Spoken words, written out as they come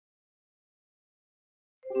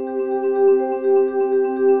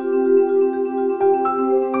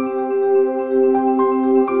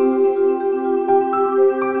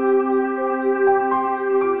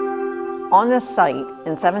On this site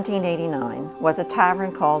in 1789 was a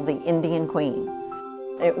tavern called the Indian Queen.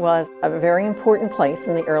 It was a very important place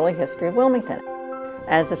in the early history of Wilmington.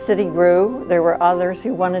 As the city grew, there were others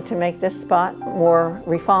who wanted to make this spot more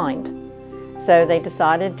refined. So they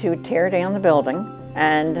decided to tear down the building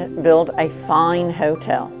and build a fine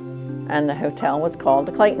hotel. And the hotel was called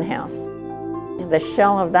the Clayton House. The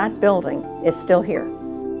shell of that building is still here.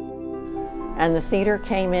 And the theater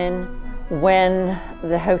came in when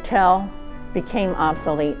the hotel became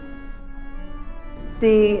obsolete.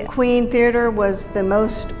 The Queen Theater was the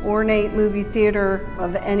most ornate movie theater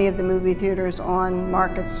of any of the movie theaters on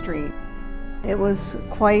Market Street. It was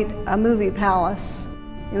quite a movie palace.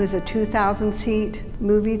 It was a 2,000-seat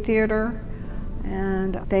movie theater,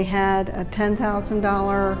 and they had a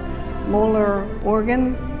 $10,000 Moeller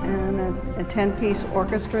organ and a 10-piece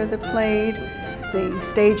orchestra that played. The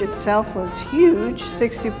stage itself was huge,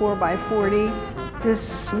 64 by 40.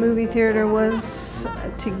 This movie theater was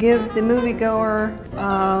to give the moviegoer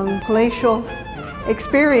palatial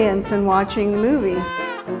experience in watching movies.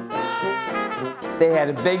 They had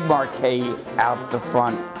a big marquee out the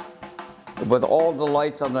front with all the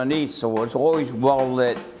lights underneath, so it's always well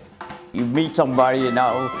lit. You meet somebody you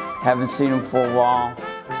know, haven't seen them for a while.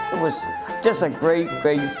 It was just a great,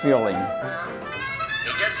 great feeling.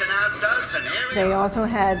 He just announced us, and here we They also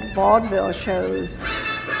had vaudeville shows.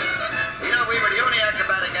 You know, we were the only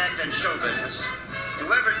acrobatic act in show business.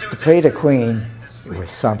 Whoever do To play the Queen, it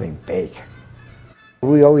was something big.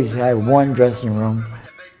 We always had one dressing room.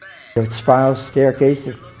 The spiral staircase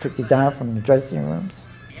that took you down from the dressing rooms.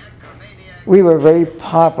 We were very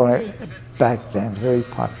popular back then, very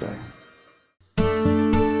popular.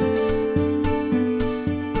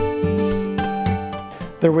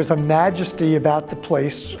 There was a majesty about the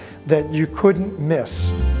place that you couldn't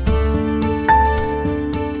miss.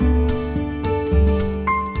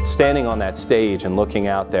 Standing on that stage and looking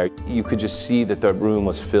out there, you could just see that the room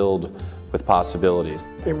was filled with possibilities.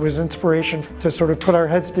 It was inspiration to sort of put our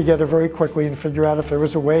heads together very quickly and figure out if there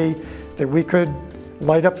was a way that we could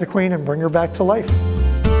light up the Queen and bring her back to life.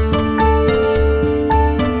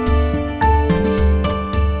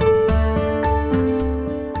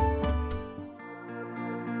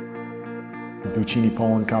 Buccini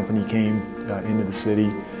Poland Company came into the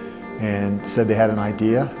city and said they had an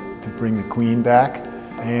idea to bring the Queen back,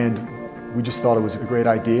 and we just thought it was a great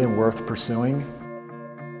idea and worth pursuing.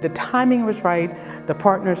 The timing was right, the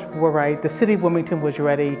partners were right, the city of Wilmington was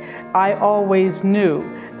ready. I always knew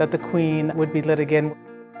that the Queen would be lit again.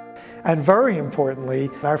 And very importantly,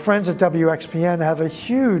 our friends at WXPN have a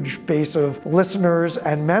huge base of listeners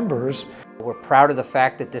and members. We're proud of the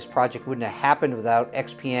fact that this project wouldn't have happened without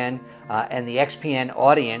XPN and the XPN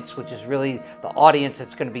audience, which is really the audience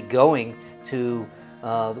that's going to be going to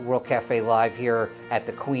the World Cafe Live here at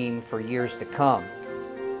the Queen for years to come.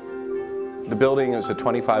 The building is a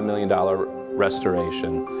 $25 million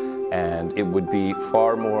restoration, and it would be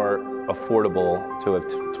far more affordable to have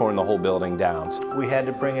torn the whole building down. We had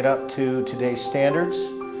to bring it up to today's standards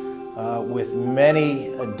with many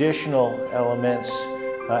additional elements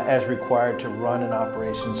as required to run an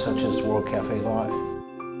operation such as World Cafe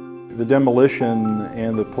Live. The demolition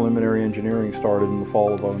and the preliminary engineering started in the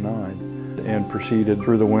fall of '09 and proceeded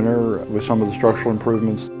through the winter with some of the structural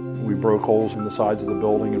improvements. We broke holes in the sides of the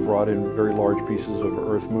building and brought in very large pieces of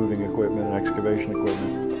earth-moving equipment and excavation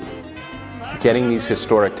equipment. Getting these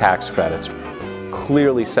historic tax credits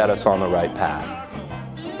clearly set us on the right path.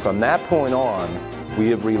 From that point on, we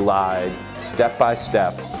have relied step by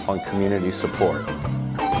step on community support.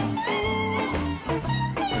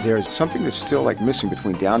 There's something that's still like missing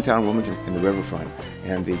between downtown Wilmington and the riverfront,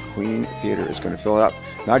 and the Queen Theater is going to fill it up,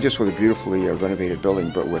 not just with a beautifully renovated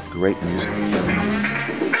building, but with great music.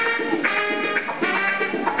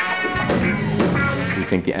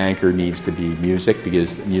 We think the anchor needs to be music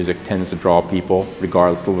because music tends to draw people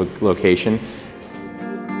regardless of the location.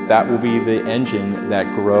 That will be the engine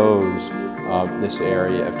that grows this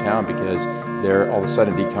area of town because there all of a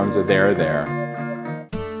sudden becomes a there.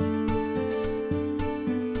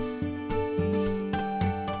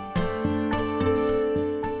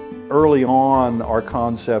 Early on, our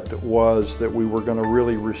concept was that we were going to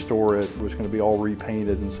really restore it. It was going to be all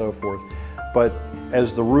repainted and so forth. But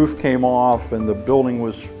as the roof came off and the building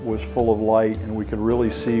was full of light and we could really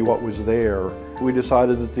see what was there, we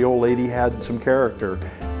decided that the old lady had some character.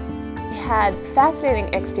 We had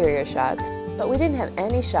fascinating exterior shots, but we didn't have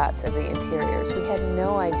any shots of the interiors. We had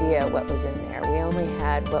no idea what was in there. We only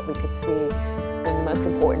had what we could see. And the most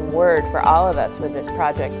important word for all of us with this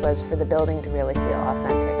project was for the building to really feel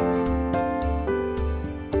authentic.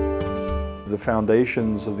 The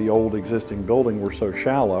foundations of the old existing building were so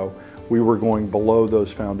shallow, we were going below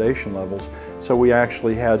those foundation levels. So we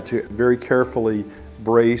actually had to very carefully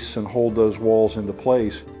brace and hold those walls into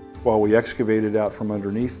place while we excavated out from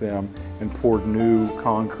underneath them and poured new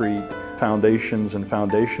concrete foundations and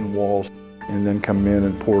foundation walls, and then come in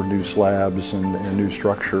and pour new slabs and a new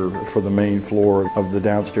structure for the main floor of the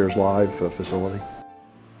downstairs live facility.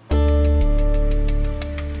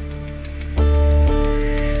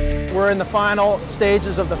 We're in the final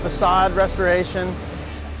stages of the facade restoration.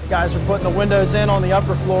 The guys are putting the windows in on the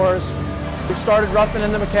upper floors. We've started roughing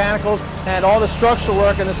in the mechanicals, and all the structural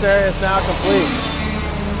work in this area is now complete.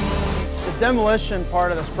 The demolition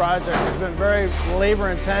part of this project has been very labor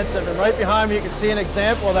intensive, and right behind me you can see an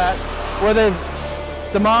example of that where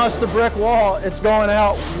they've demolished the brick wall. It's going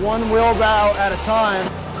out one wheelbarrow at a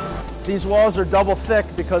time. These walls are double thick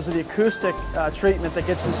because of the acoustic treatment that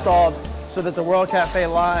gets installed so that the World Cafe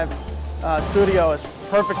Live studio is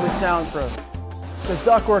perfectly soundproof. The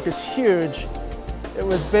ductwork is huge. It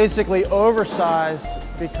was basically oversized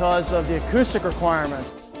because of the acoustic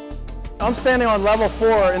requirements. I'm standing on level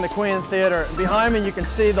 4 in the Queen Theater. Behind me you can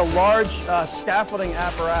see the large scaffolding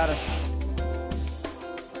apparatus.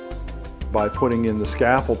 By putting in the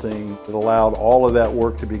scaffolding, it allowed all of that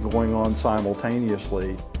work to be going on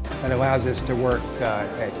simultaneously. It allows us to work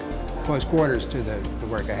at close quarters to the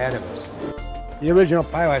work ahead of us. The original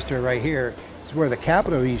pilaster right here is where the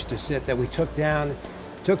Capitol used to sit that we took down,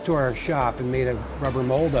 took to our shop and made a rubber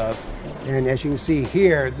mold of. And as you can see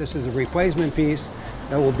here, this is a replacement piece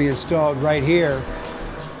that will be installed right here.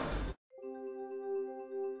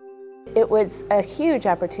 It was a huge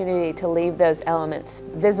opportunity to leave those elements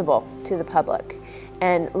visible to the public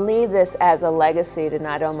and leave this as a legacy to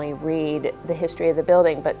not only read the history of the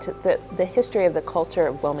building, but to the history of the culture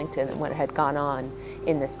of Wilmington and what had gone on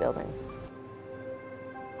in this building.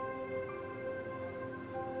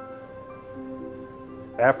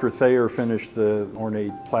 After Thayer finished the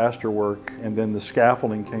ornate plaster work and then the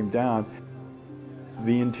scaffolding came down,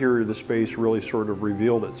 the interior of the space really sort of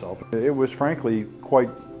revealed itself. It was frankly quite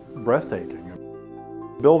breathtaking.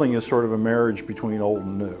 The building is sort of a marriage between old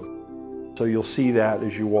and new. So you'll see that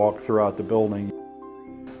as you walk throughout the building.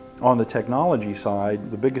 On the technology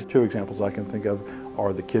side, the biggest two examples I can think of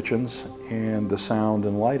are the kitchens and the sound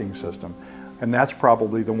and lighting system. And that's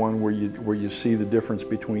probably the one where you see the difference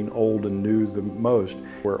between old and new the most,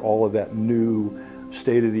 where all of that new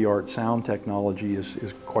state-of-the-art sound technology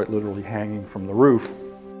is quite literally hanging from the roof.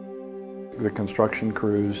 The construction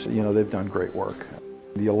crews, they've done great work.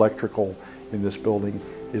 The electrical in this building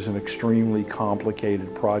is an extremely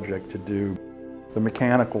complicated project to do. The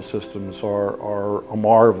mechanical systems are a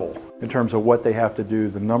marvel in terms of what they have to do,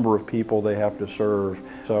 the number of people they have to serve.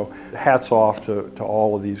 So hats off to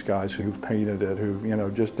all of these guys who've painted it,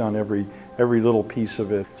 who've just done every little piece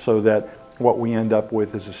of it so that what we end up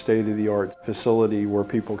with is a state-of-the-art facility where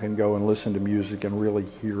people can go and listen to music and really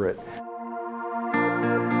hear it.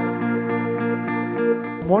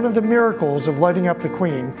 One of the miracles of lighting up the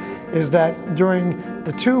Queen is that during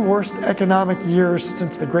the 2 worst economic years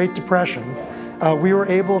since the Great Depression, we were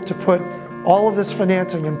able to put all of this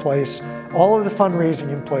financing in place, all of the fundraising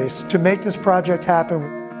in place to make this project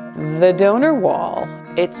happen. The donor wall,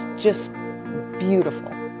 it's just beautiful.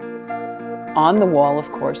 On the wall,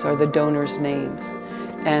 of course, are the donors' names,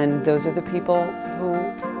 and those are the people who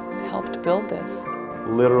helped build this.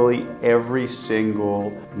 Literally every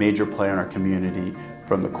single major player in our community,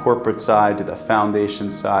 from the corporate side to the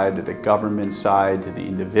foundation side to the government side to the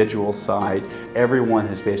individual side, everyone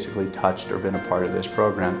has basically touched or been a part of this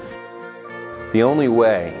program. The only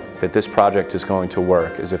way that this project is going to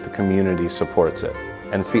work is if the community supports it.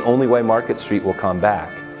 And it's the only way Market Street will come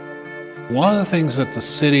back. One of the things that the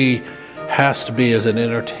city has to be is an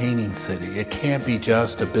entertaining city. It can't be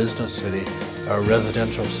just a business city or a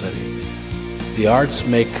residential city. The arts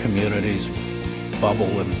make communities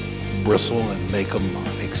bubble and bristle and make them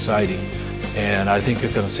exciting. And I think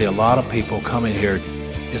you're going to see a lot of people coming here.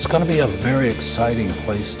 It's going to be a very exciting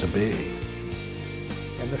place to be.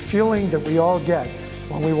 And the feeling that we all get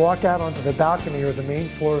when we walk out onto the balcony or the main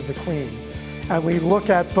floor of the Queen, and we look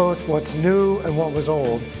at both what's new and what was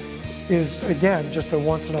old, is again just a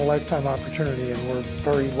once-in-a-lifetime opportunity, and we're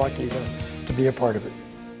very lucky to be a part of it.